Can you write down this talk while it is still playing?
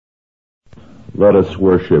Let us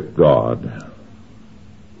worship God.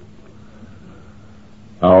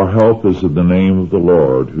 Our help is in the name of the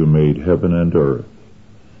Lord, who made heaven and earth.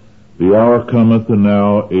 The hour cometh, and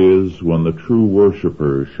now is, when the true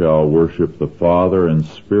worshippers shall worship the Father in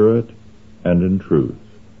spirit and in truth.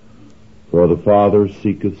 For the Father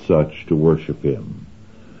seeketh such to worship him.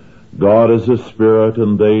 God is a spirit,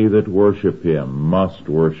 and they that worship him must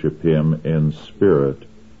worship him in spirit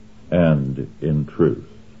and in truth.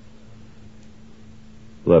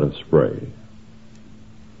 Let us pray.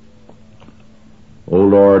 O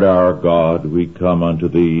Lord our God, we come unto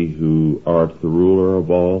thee, who art the ruler of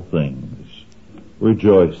all things,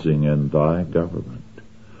 rejoicing in thy government,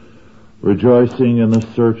 rejoicing in the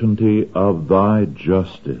certainty of thy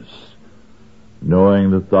justice,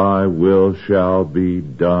 knowing that thy will shall be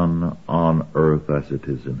done on earth as it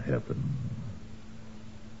is in heaven.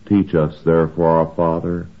 Teach us, therefore, our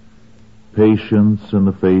Father, patience in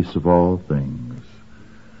the face of all things,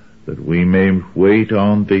 that we may wait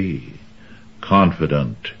on thee,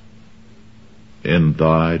 confident in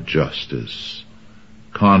thy justice,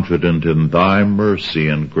 confident in thy mercy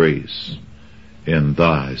and grace, in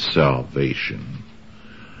thy salvation.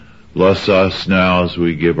 Bless us now as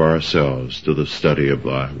we give ourselves to the study of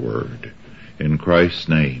thy word. In Christ's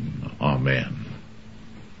name, amen.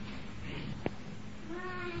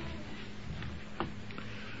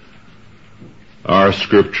 Our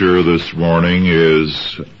scripture this morning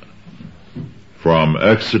is from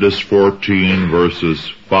Exodus 14, verses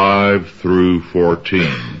 5 through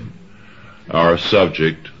 14. Our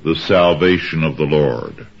subject, the salvation of the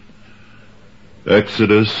Lord.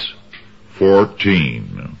 Exodus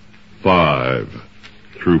 14, 5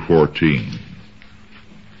 through 14.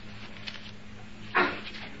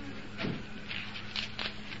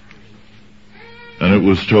 And it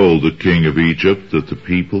was told the king of Egypt that the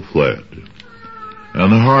people fled. And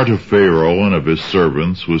the heart of Pharaoh and of his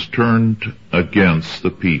servants was turned against the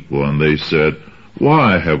people, and they said,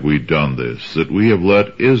 Why have we done this, that we have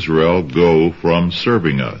let Israel go from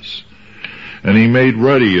serving us? And he made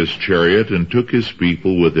ready his chariot, and took his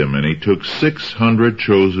people with him, and he took 600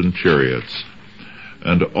 chosen chariots,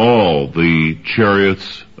 and all the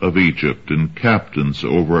chariots of Egypt, and captains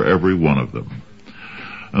over every one of them.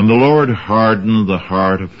 And the Lord hardened the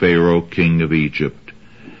heart of Pharaoh, king of Egypt,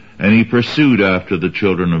 and he pursued after the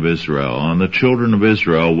children of Israel, and the children of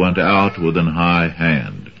Israel went out with an high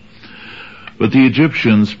hand. But the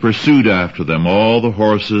Egyptians pursued after them all the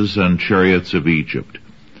horses and chariots of Egypt,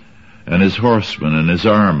 and his horsemen and his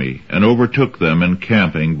army, and overtook them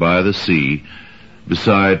encamping by the sea,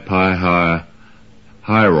 beside Pi-Hiroth,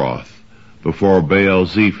 before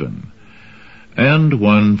Baal-Zephon. And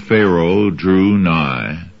when Pharaoh drew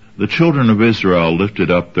nigh, the children of Israel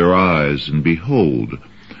lifted up their eyes, and behold,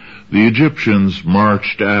 the Egyptians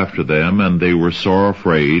marched after them, and they were sore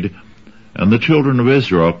afraid, and the children of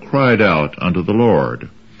Israel cried out unto the Lord.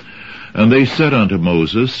 And they said unto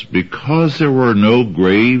Moses, Because there were no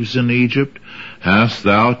graves in Egypt, hast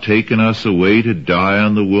thou taken us away to die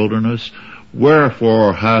in the wilderness?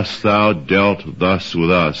 Wherefore hast thou dealt thus with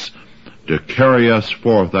us, to carry us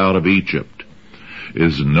forth out of Egypt?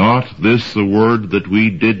 Is not this the word that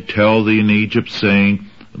we did tell thee in Egypt, saying,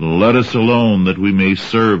 Let us alone, that we may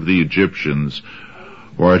serve the Egyptians?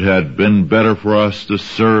 For it had been better for us to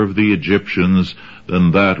serve the Egyptians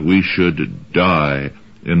than that we should die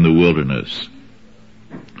in the wilderness.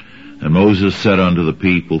 And Moses said unto the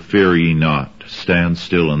people, Fear ye not, stand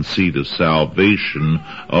still and see the salvation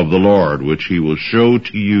of the Lord, which he will show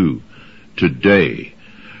to you today.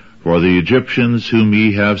 For the Egyptians whom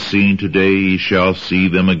ye have seen today, ye shall see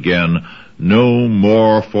them again no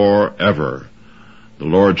more forever. The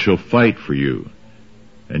Lord shall fight for you,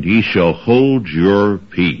 and ye shall hold your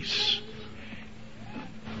peace.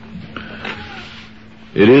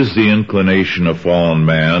 It is the inclination of fallen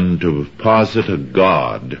man to posit a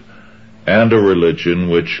God and a religion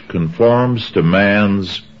which conforms to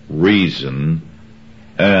man's reason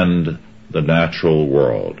and the natural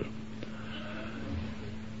world.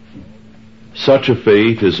 Such a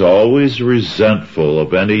faith is always resentful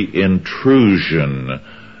of any intrusion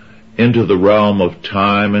into the realm of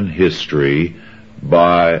time and history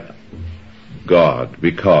by God,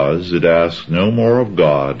 because it asks no more of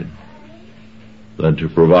God than to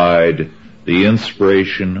provide the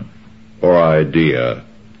inspiration or idea,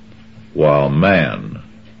 while man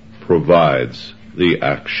provides the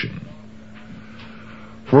action.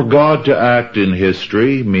 For God to act in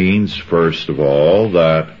history means, first of all,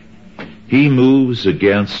 that he moves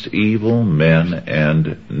against evil men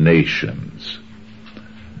and nations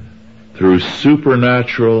through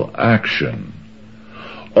supernatural action.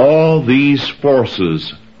 All these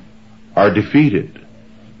forces are defeated,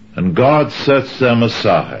 and God sets them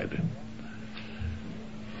aside.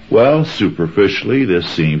 Well, superficially, this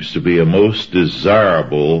seems to be a most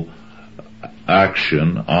desirable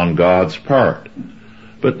action on God's part.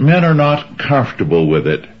 But men are not comfortable with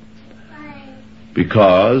it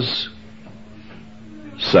because,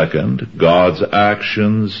 second, God's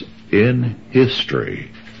actions in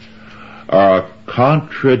history are a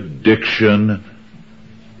contradiction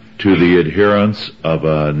to the adherents of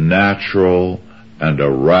a natural and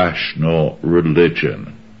a rational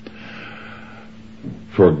religion.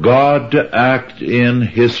 For God to act in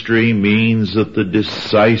history means that the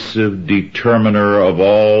decisive determiner of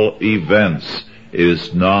all events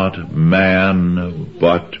is not man,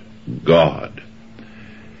 but God.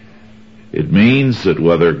 It means that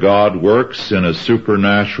whether God works in a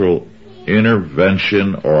supernatural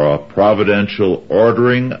intervention or a providential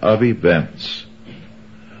ordering of events,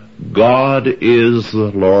 God is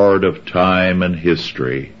the Lord of time and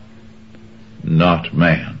history, not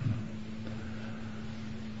man.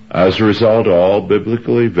 As a result, all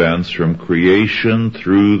biblical events from creation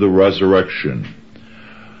through the resurrection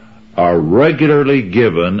are regularly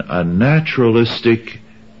given a naturalistic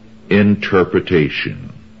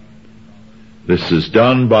interpretation. This is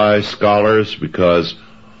done by scholars because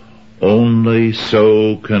only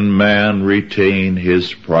so can man retain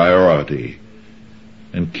his priority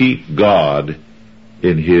and keep God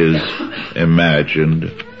in his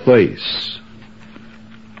imagined place.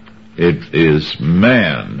 It is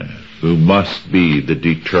man who must be the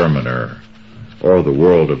determiner, or the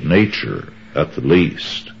world of nature at the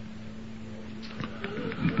least.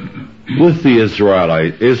 With the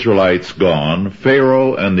Israelites gone,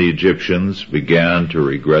 Pharaoh and the Egyptians began to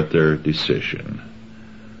regret their decision.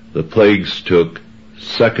 The plagues took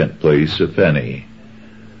second place, if any,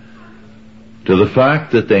 to the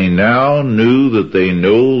fact that they now knew that they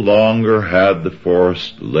no longer had the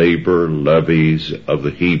forced labor levies of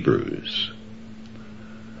the Hebrews.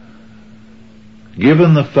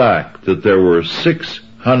 Given the fact that there were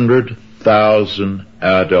 600,000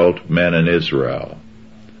 adult men in Israel,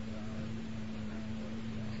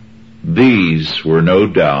 these were no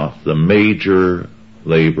doubt the major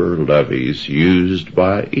labor levies used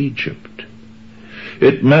by Egypt.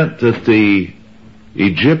 It meant that the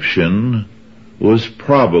Egyptian was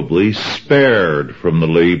probably spared from the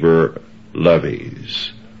labor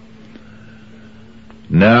levies.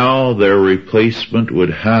 Now their replacement would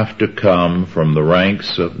have to come from the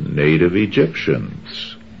ranks of native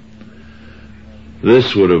Egyptians.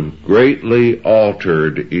 This would have greatly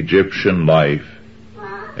altered Egyptian life,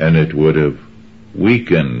 and it would have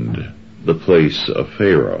weakened the place of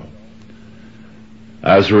Pharaoh.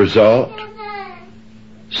 As a result,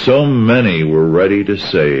 so many were ready to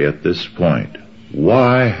say at this point,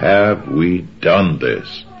 "Why have we done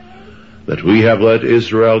this, that we have let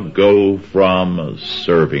Israel go from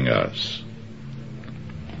serving us?"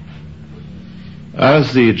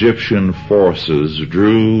 As the Egyptian forces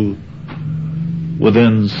drew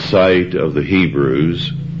within sight of the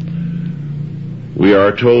Hebrews, we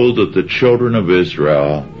are told that the children of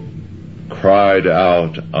Israel cried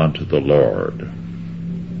out unto the Lord.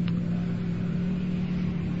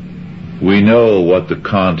 We know what the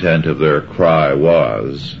content of their cry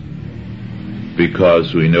was,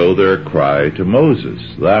 because we know their cry to Moses.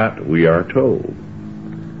 That we are told.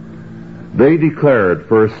 They declared,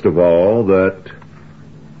 first of all, that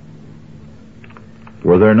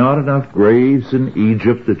were there not enough graves in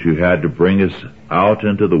Egypt that you had to bring us out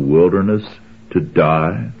into the wilderness to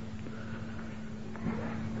die?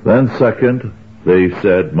 Then second, they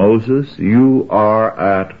said, Moses, you are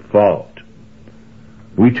at fault.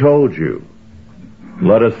 We told you,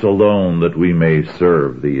 let us alone that we may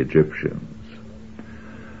serve the Egyptians.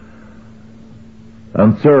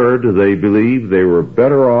 And third, they believed they were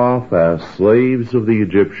better off as slaves of the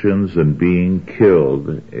Egyptians than being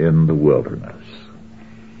killed in the wilderness.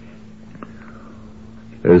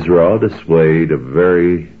 Israel displayed a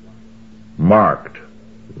very marked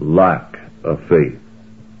lack of faith.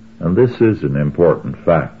 And this is an important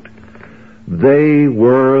fact. They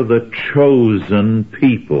were the chosen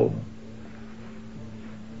people.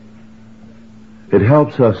 It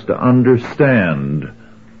helps us to understand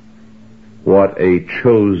what a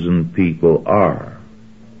chosen people are.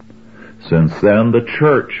 Since then, the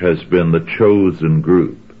church has been the chosen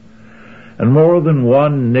group. And more than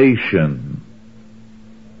one nation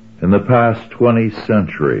in the past 20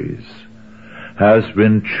 centuries has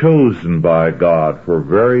been chosen by God for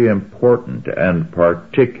very important and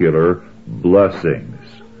particular blessings.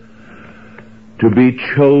 To be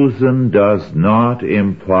chosen does not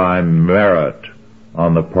imply merit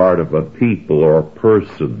on the part of a people or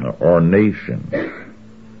person or nation.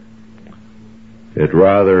 It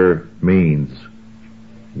rather means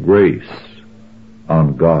grace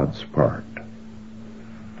on God's part.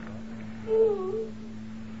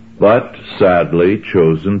 But sadly,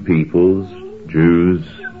 chosen peoples, Jews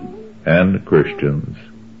and Christians,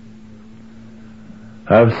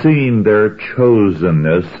 have seen their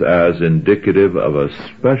chosenness as indicative of a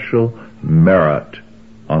special merit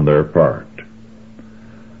on their part.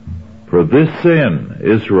 For this sin,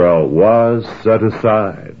 Israel was set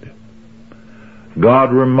aside.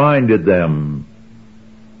 God reminded them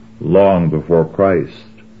long before Christ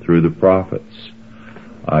through the prophets,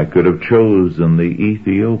 I could have chosen the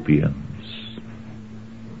Ethiopians.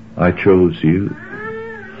 I chose you.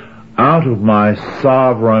 Out of my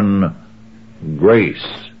sovereign grace,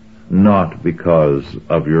 not because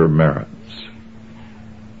of your merits.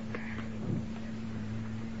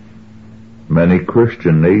 Many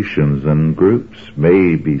Christian nations and groups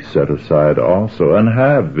may be set aside also, and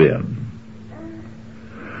have been,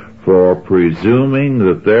 for presuming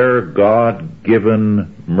that their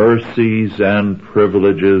God-given mercies and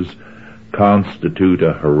privileges constitute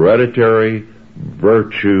a hereditary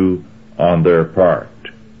virtue on their part.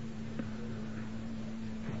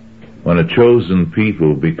 When a chosen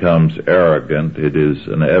people becomes arrogant, it is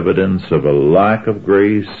an evidence of a lack of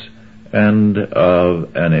grace and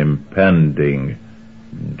of an impending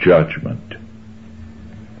judgment.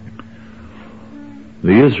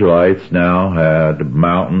 The Israelites now had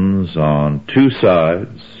mountains on two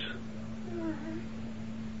sides,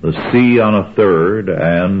 the sea on a third,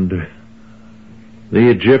 and the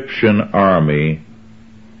Egyptian army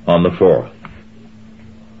on the fourth.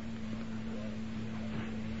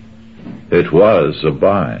 It was a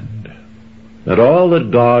bind that all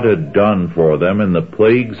that God had done for them in the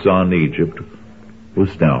plagues on Egypt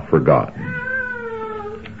was now forgotten.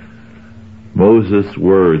 Moses'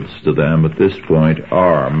 words to them at this point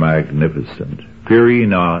are magnificent. Fear ye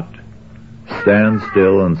not, stand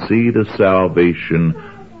still and see the salvation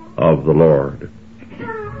of the Lord,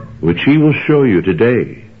 which he will show you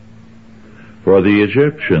today. For the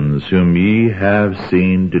Egyptians whom ye have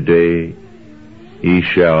seen today, ye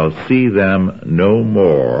shall see them no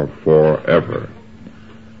more forever.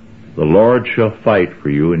 The Lord shall fight for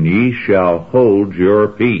you, and ye shall hold your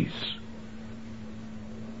peace.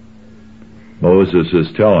 Moses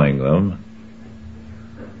is telling them,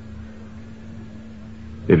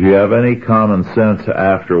 if you have any common sense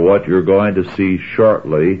after what you're going to see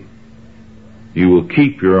shortly, you will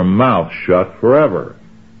keep your mouth shut forever.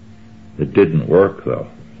 It didn't work, though.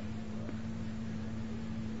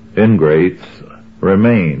 Ingrates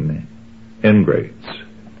remain ingrates.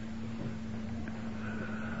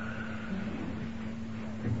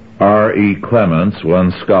 R.E. Clements,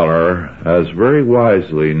 one scholar, has very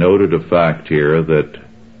wisely noted a fact here that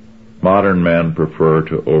modern men prefer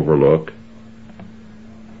to overlook.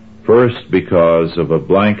 First, because of a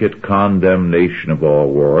blanket condemnation of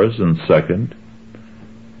all wars, and second,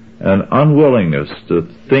 an unwillingness to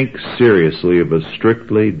think seriously of a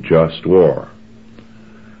strictly just war.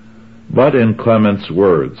 But in Clements'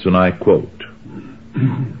 words, and I quote,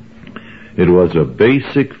 it was a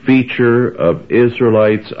basic feature of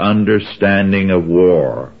Israelites' understanding of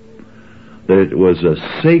war that it was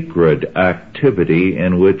a sacred activity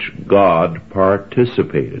in which God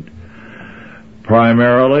participated.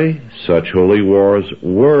 Primarily, such holy wars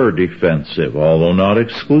were defensive, although not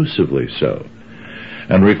exclusively so,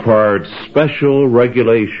 and required special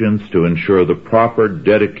regulations to ensure the proper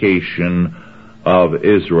dedication of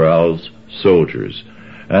Israel's soldiers,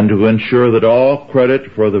 and to ensure that all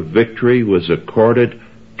credit for the victory was accorded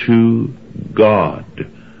to God,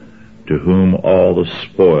 to whom all the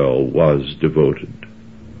spoil was devoted.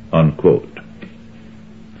 Unquote.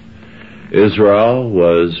 Israel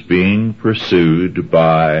was being pursued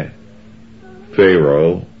by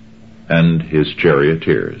Pharaoh and his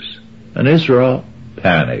charioteers, and Israel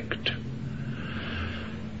panicked.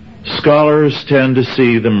 Scholars tend to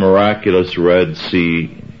see the miraculous Red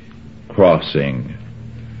Sea crossing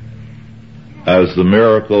as the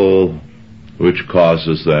miracle which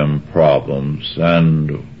causes them problems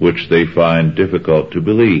and which they find difficult to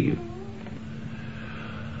believe.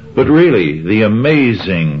 But really, the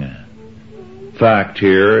amazing fact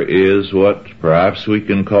here is what perhaps we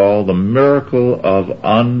can call the miracle of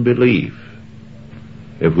unbelief,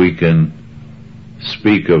 if we can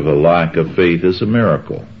speak of a lack of faith as a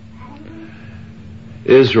miracle.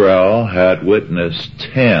 Israel had witnessed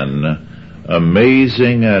 10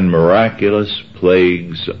 amazing and miraculous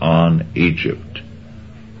plagues on Egypt.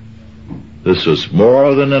 This was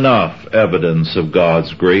more than enough evidence of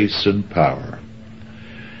God's grace and power.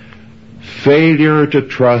 Failure to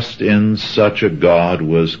trust in such a God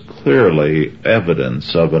was clearly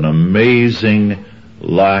evidence of an amazing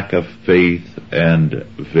lack of faith and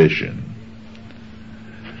vision.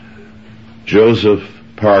 Joseph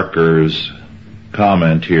Parker's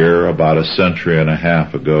comment here about a century and a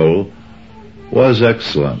half ago was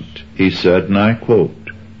excellent. He said, and I quote,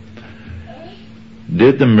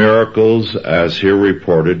 "Did the miracles as here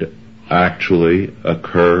reported actually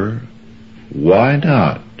occur? Why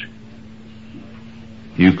not?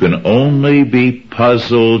 You can only be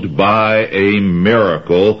puzzled by a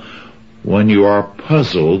miracle when you are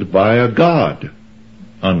puzzled by a God."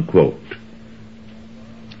 Unquote.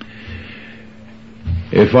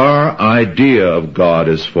 If our idea of God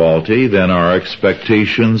is faulty, then our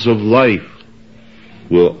expectations of life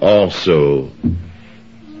will also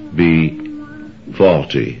be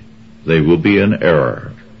faulty. They will be in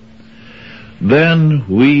error. Then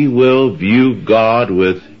we will view God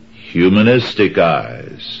with humanistic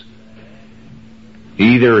eyes.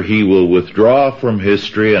 Either he will withdraw from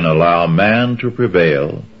history and allow man to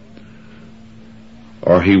prevail,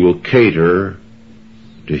 or he will cater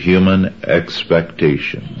to human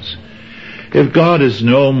expectations. If God is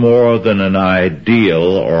no more than an ideal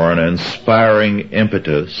or an inspiring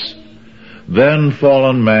impetus, then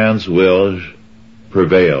fallen man's will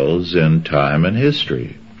prevails in time and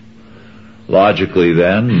history. Logically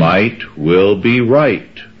then, might will be right.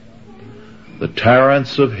 The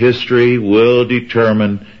tyrants of history will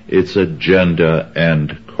determine its agenda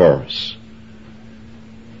and course.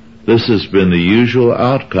 This has been the usual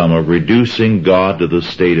outcome of reducing God to the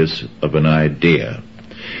status of an idea.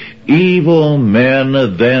 Evil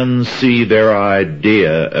men then see their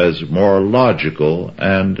idea as more logical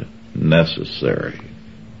and necessary.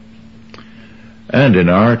 And in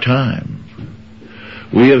our time,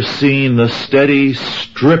 we have seen the steady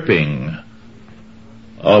stripping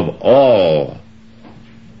of all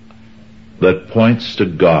that points to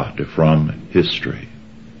God from history.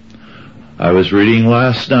 I was reading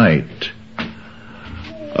last night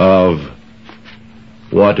of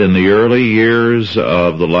what in the early years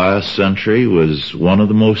of the last century was one of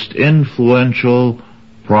the most influential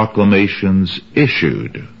proclamations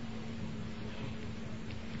issued.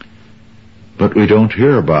 But we don't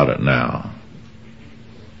hear about it now.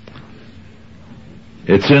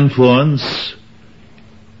 Its influence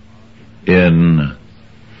in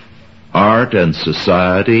art and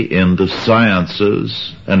society, in the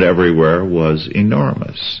sciences, and everywhere was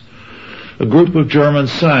enormous. A group of German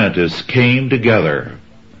scientists came together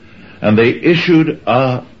and they issued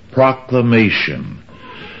a proclamation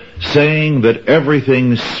saying that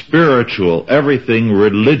everything spiritual, everything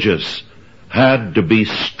religious had to be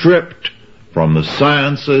stripped from the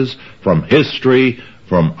sciences, from history,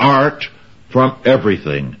 from art, from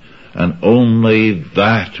everything, and only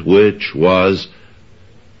that which was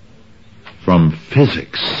from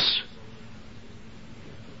physics,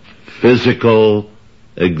 physical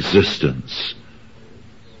existence,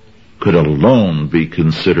 could alone be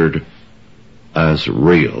considered as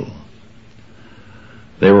real.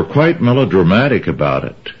 They were quite melodramatic about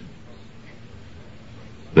it.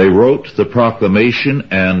 They wrote the proclamation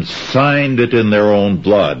and signed it in their own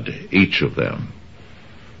blood, each of them.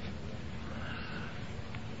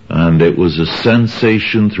 And it was a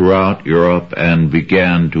sensation throughout Europe and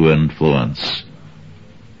began to influence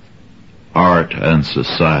art and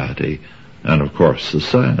society, and of course the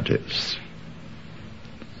scientists.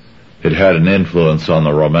 It had an influence on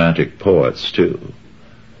the Romantic poets too.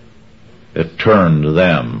 It turned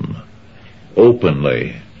them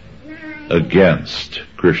openly against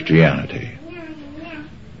Christianity.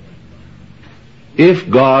 If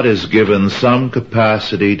God is given some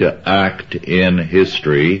capacity to act in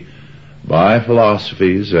history by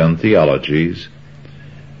philosophies and theologies,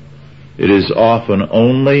 it is often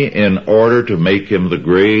only in order to make him the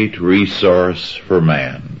great resource for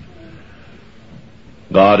man.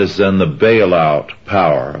 God is then the bailout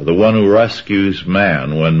power, the one who rescues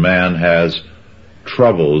man when man has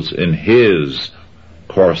troubles in his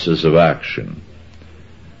courses of action.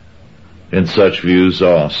 In such views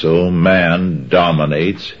also, man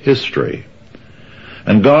dominates history.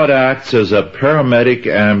 And God acts as a paramedic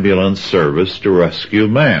ambulance service to rescue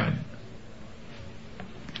man.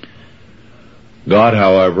 God,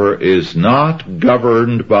 however, is not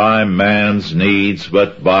governed by man's needs,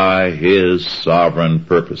 but by his sovereign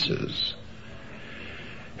purposes.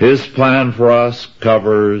 His plan for us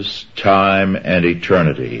covers time and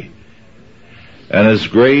eternity, and his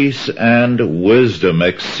grace and wisdom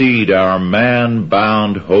exceed our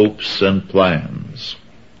man-bound hopes and plans.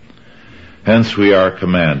 Hence we are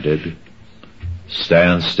commanded,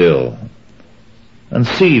 stand still and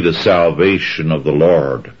see the salvation of the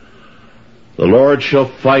Lord. The Lord shall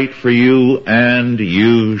fight for you, and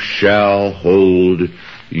you shall hold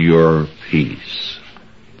your peace.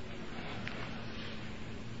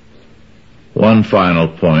 One final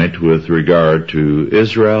point with regard to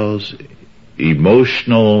Israel's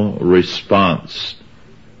emotional response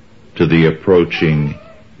to the approaching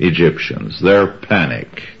Egyptians, their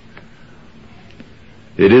panic.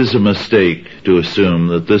 It is a mistake to assume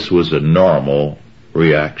that this was a normal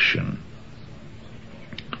reaction.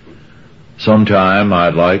 Sometime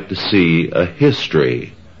I'd like to see a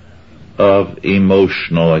history of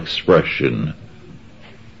emotional expression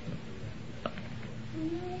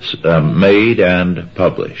made and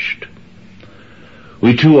published.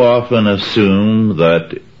 We too often assume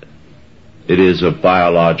that it is a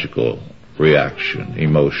biological reaction,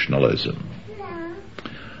 emotionalism.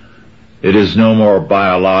 It is no more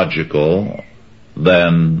biological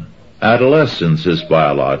than adolescence is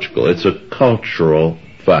biological. It's a cultural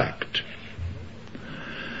fact.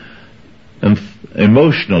 And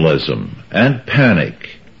emotionalism and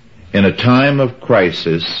panic in a time of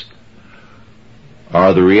crisis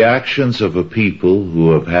are the reactions of a people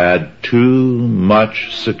who have had too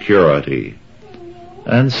much security,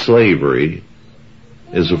 and slavery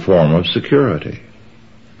is a form of security.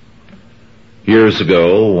 Years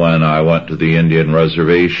ago, when I went to the Indian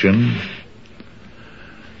reservation,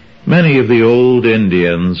 many of the old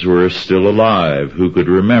Indians were still alive who could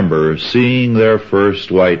remember seeing their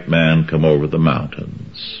first white man come over the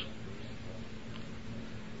mountains.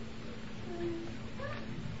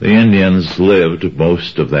 The Indians lived,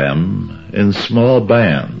 most of them, in small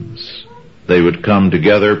bands. They would come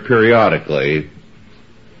together periodically,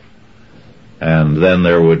 and then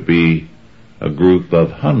there would be a group of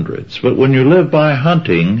hundreds. But when you live by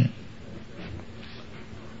hunting,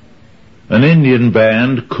 an Indian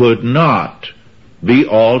band could not be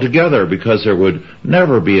all together because there would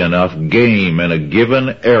never be enough game in a given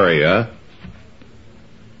area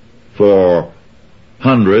for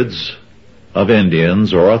hundreds of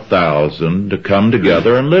Indians or 1,000 to come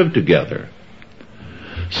together and live together.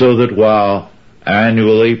 So that while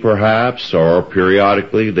annually perhaps or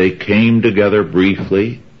periodically they came together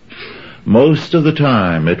briefly, most of the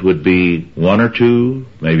time it would be 1 or 2,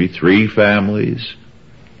 maybe 3 families,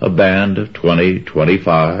 a band of 20,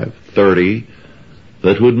 25, 30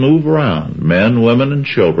 that would move around, men, women, and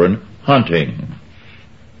children, hunting,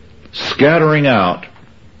 scattering out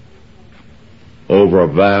over a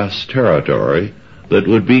vast territory that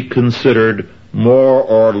would be considered more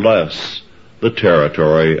or less the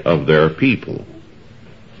territory of their people.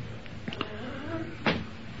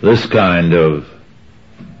 This kind of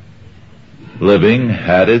living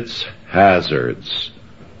had its hazards,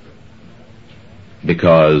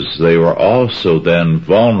 because they were also then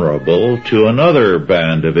vulnerable to another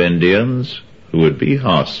band of Indians who would be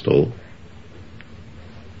hostile,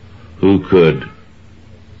 who could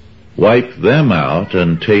wipe them out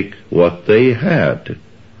and take what they had,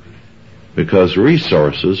 because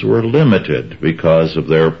resources were limited because of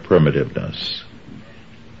their primitiveness.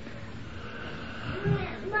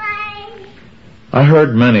 I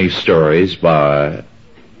heard many stories by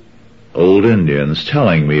old Indians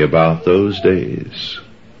telling me about those days.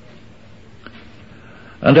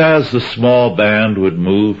 And as the small band would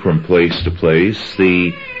move from place to place,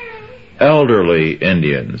 the elderly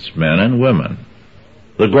Indians, men and women,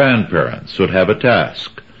 the grandparents, would have a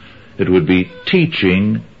task. It would be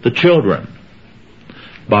teaching the children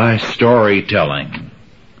by storytelling,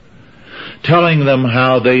 telling them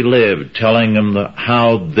how they lived, telling them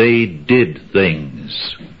how they did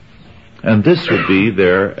things. And this would be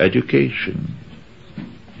their education.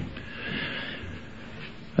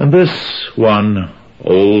 And this one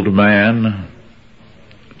old man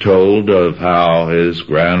told of how his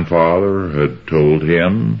grandfather had told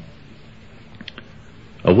him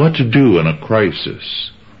what to do in a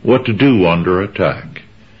crisis, what to do under attack.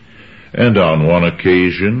 And on one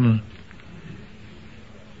occasion,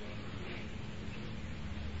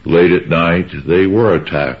 late at night, they were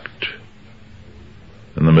attacked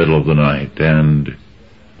in the middle of the night, and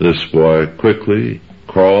this boy quickly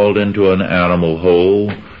crawled into an animal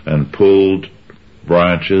hole and pulled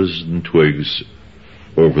branches and twigs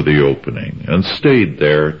over the opening and stayed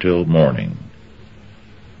there till morning.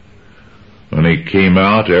 When he came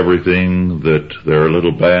out, everything that their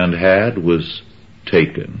little band had was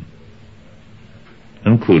taken,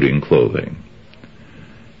 including clothing.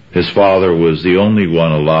 His father was the only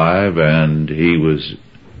one alive, and he was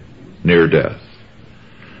near death.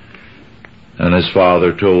 And his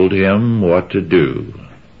father told him what to do.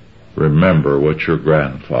 Remember what your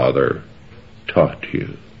grandfather taught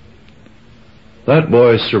you. That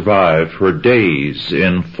boy survived for days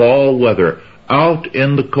in fall weather, out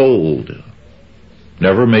in the cold,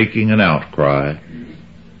 never making an outcry,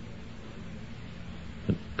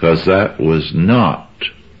 because that was not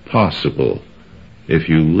possible if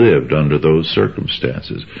you lived under those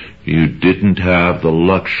circumstances. You didn't have the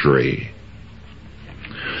luxury.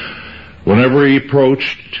 Whenever he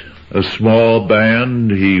approached a small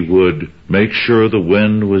band, he would make sure the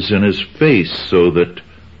wind was in his face so that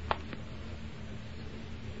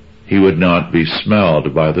he would not be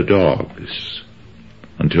smelled by the dogs,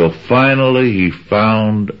 until finally he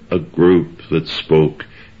found a group that spoke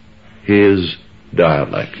his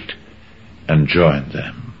dialect and joined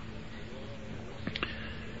them.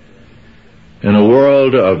 In a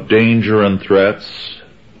world of danger and threats,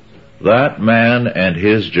 that man and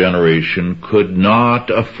his generation could not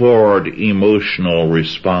afford emotional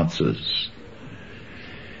responses.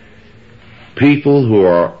 People who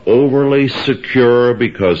are overly secure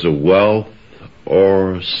because of wealth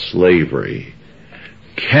or slavery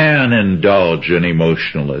can indulge in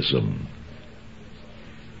emotionalism.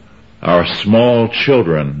 Our small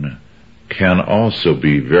children can also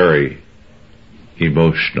be very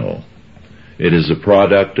emotional. It is a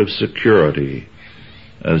product of security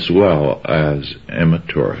as well as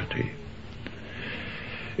immaturity.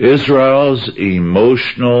 Israel's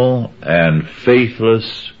emotional and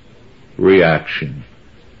faithless reaction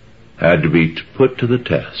had to be put to the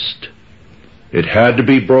test. It had to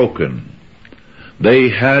be broken. They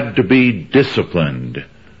had to be disciplined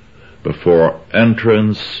before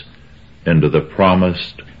entrance into the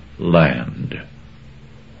promised land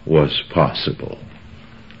was possible.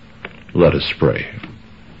 Let us pray.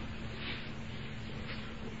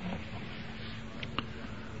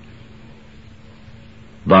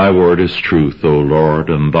 Thy word is truth, O Lord,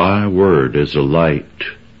 and thy word is a light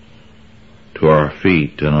to our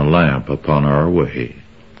feet and a lamp upon our way.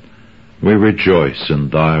 We rejoice in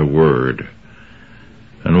thy word,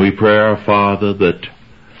 and we pray, our Father, that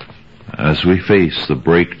as we face the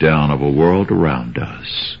breakdown of a world around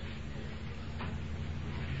us,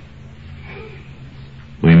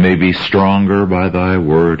 we may be stronger by thy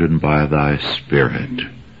word and by thy Spirit,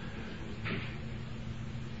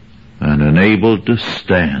 and enabled to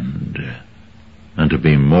stand and to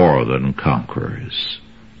be more than conquerors.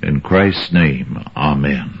 In Christ's name,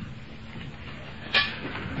 amen.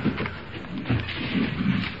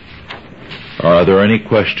 Are there any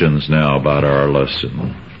questions now about our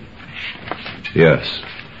lesson? Yes.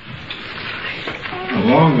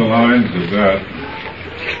 Along the lines of that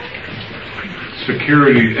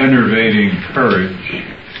security enervating courage,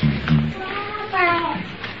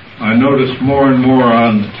 I notice more and more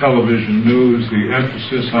on television news the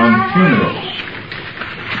emphasis on funerals.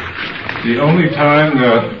 The only time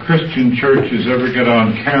that Christian churches ever get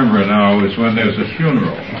on camera now is when there's a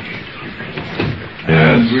funeral.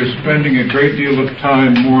 And we're spending a great deal of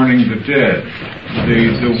time mourning the dead.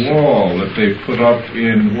 The wall that they put up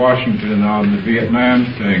in Washington on the Vietnam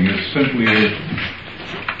thing is simply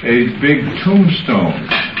a big tombstone.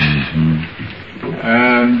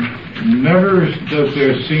 And never does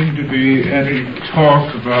there seem to be any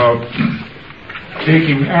talk about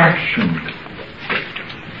taking action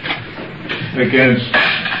against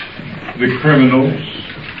the criminals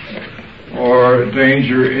or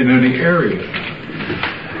danger in any area.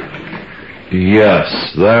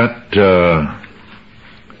 Yes, that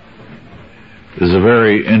is a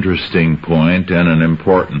very interesting point and an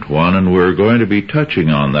important one, and we're going to be touching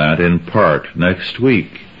on that in part next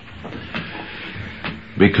week,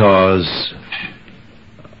 because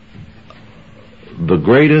the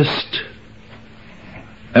greatest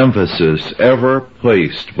emphasis ever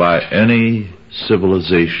placed by any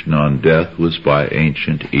civilization on death was by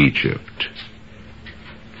ancient Egypt.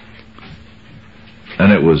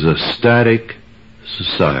 And it was a static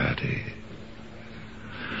society.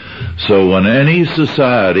 So when any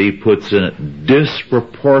society puts a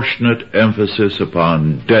disproportionate emphasis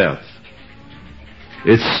upon death,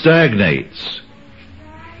 it stagnates.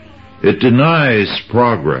 It denies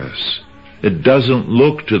progress. It doesn't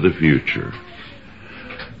look to the future.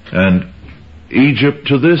 And Egypt,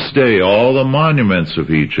 to this day, all the monuments of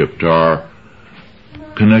Egypt are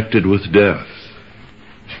connected with death.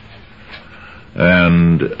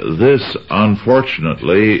 And this,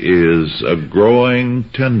 unfortunately, is a growing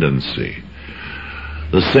tendency.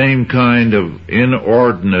 The same kind of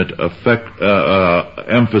inordinate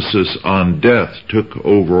emphasis on death took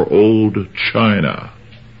over old China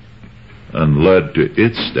and led to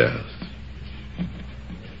its death.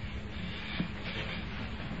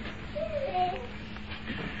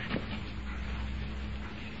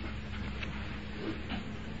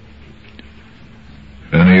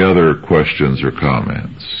 questions or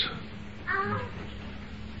comments?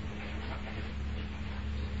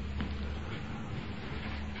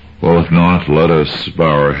 Well, if not, let us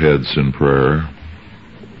bow our heads in prayer.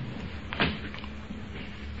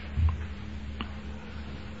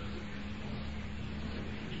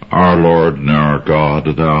 Our Lord and our God,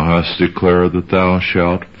 thou hast declared that thou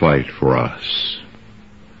shalt fight for us.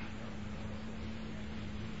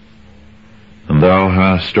 And thou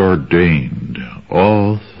hast ordained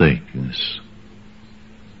all things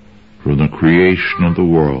from the creation of the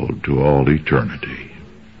world to all eternity.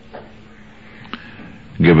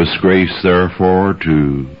 Give us grace, therefore,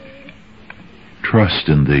 to trust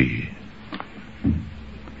in Thee,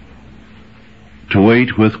 to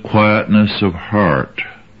wait with quietness of heart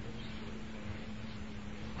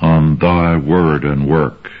on Thy word and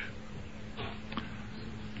work,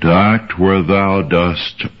 to act where Thou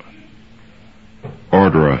dost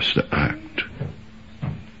order us to act,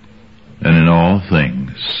 and in all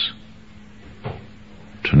things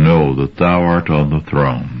to know that Thou art on the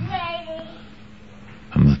throne,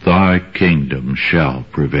 and that Thy kingdom shall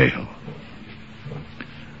prevail.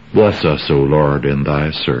 Bless us, O Lord, in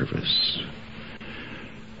Thy service.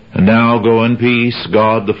 And now go in peace.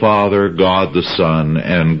 God the Father, God the Son,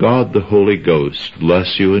 and God the Holy Ghost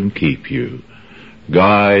bless you and keep you,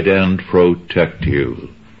 guide and protect you,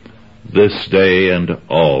 this day and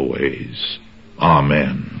always.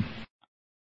 Amen.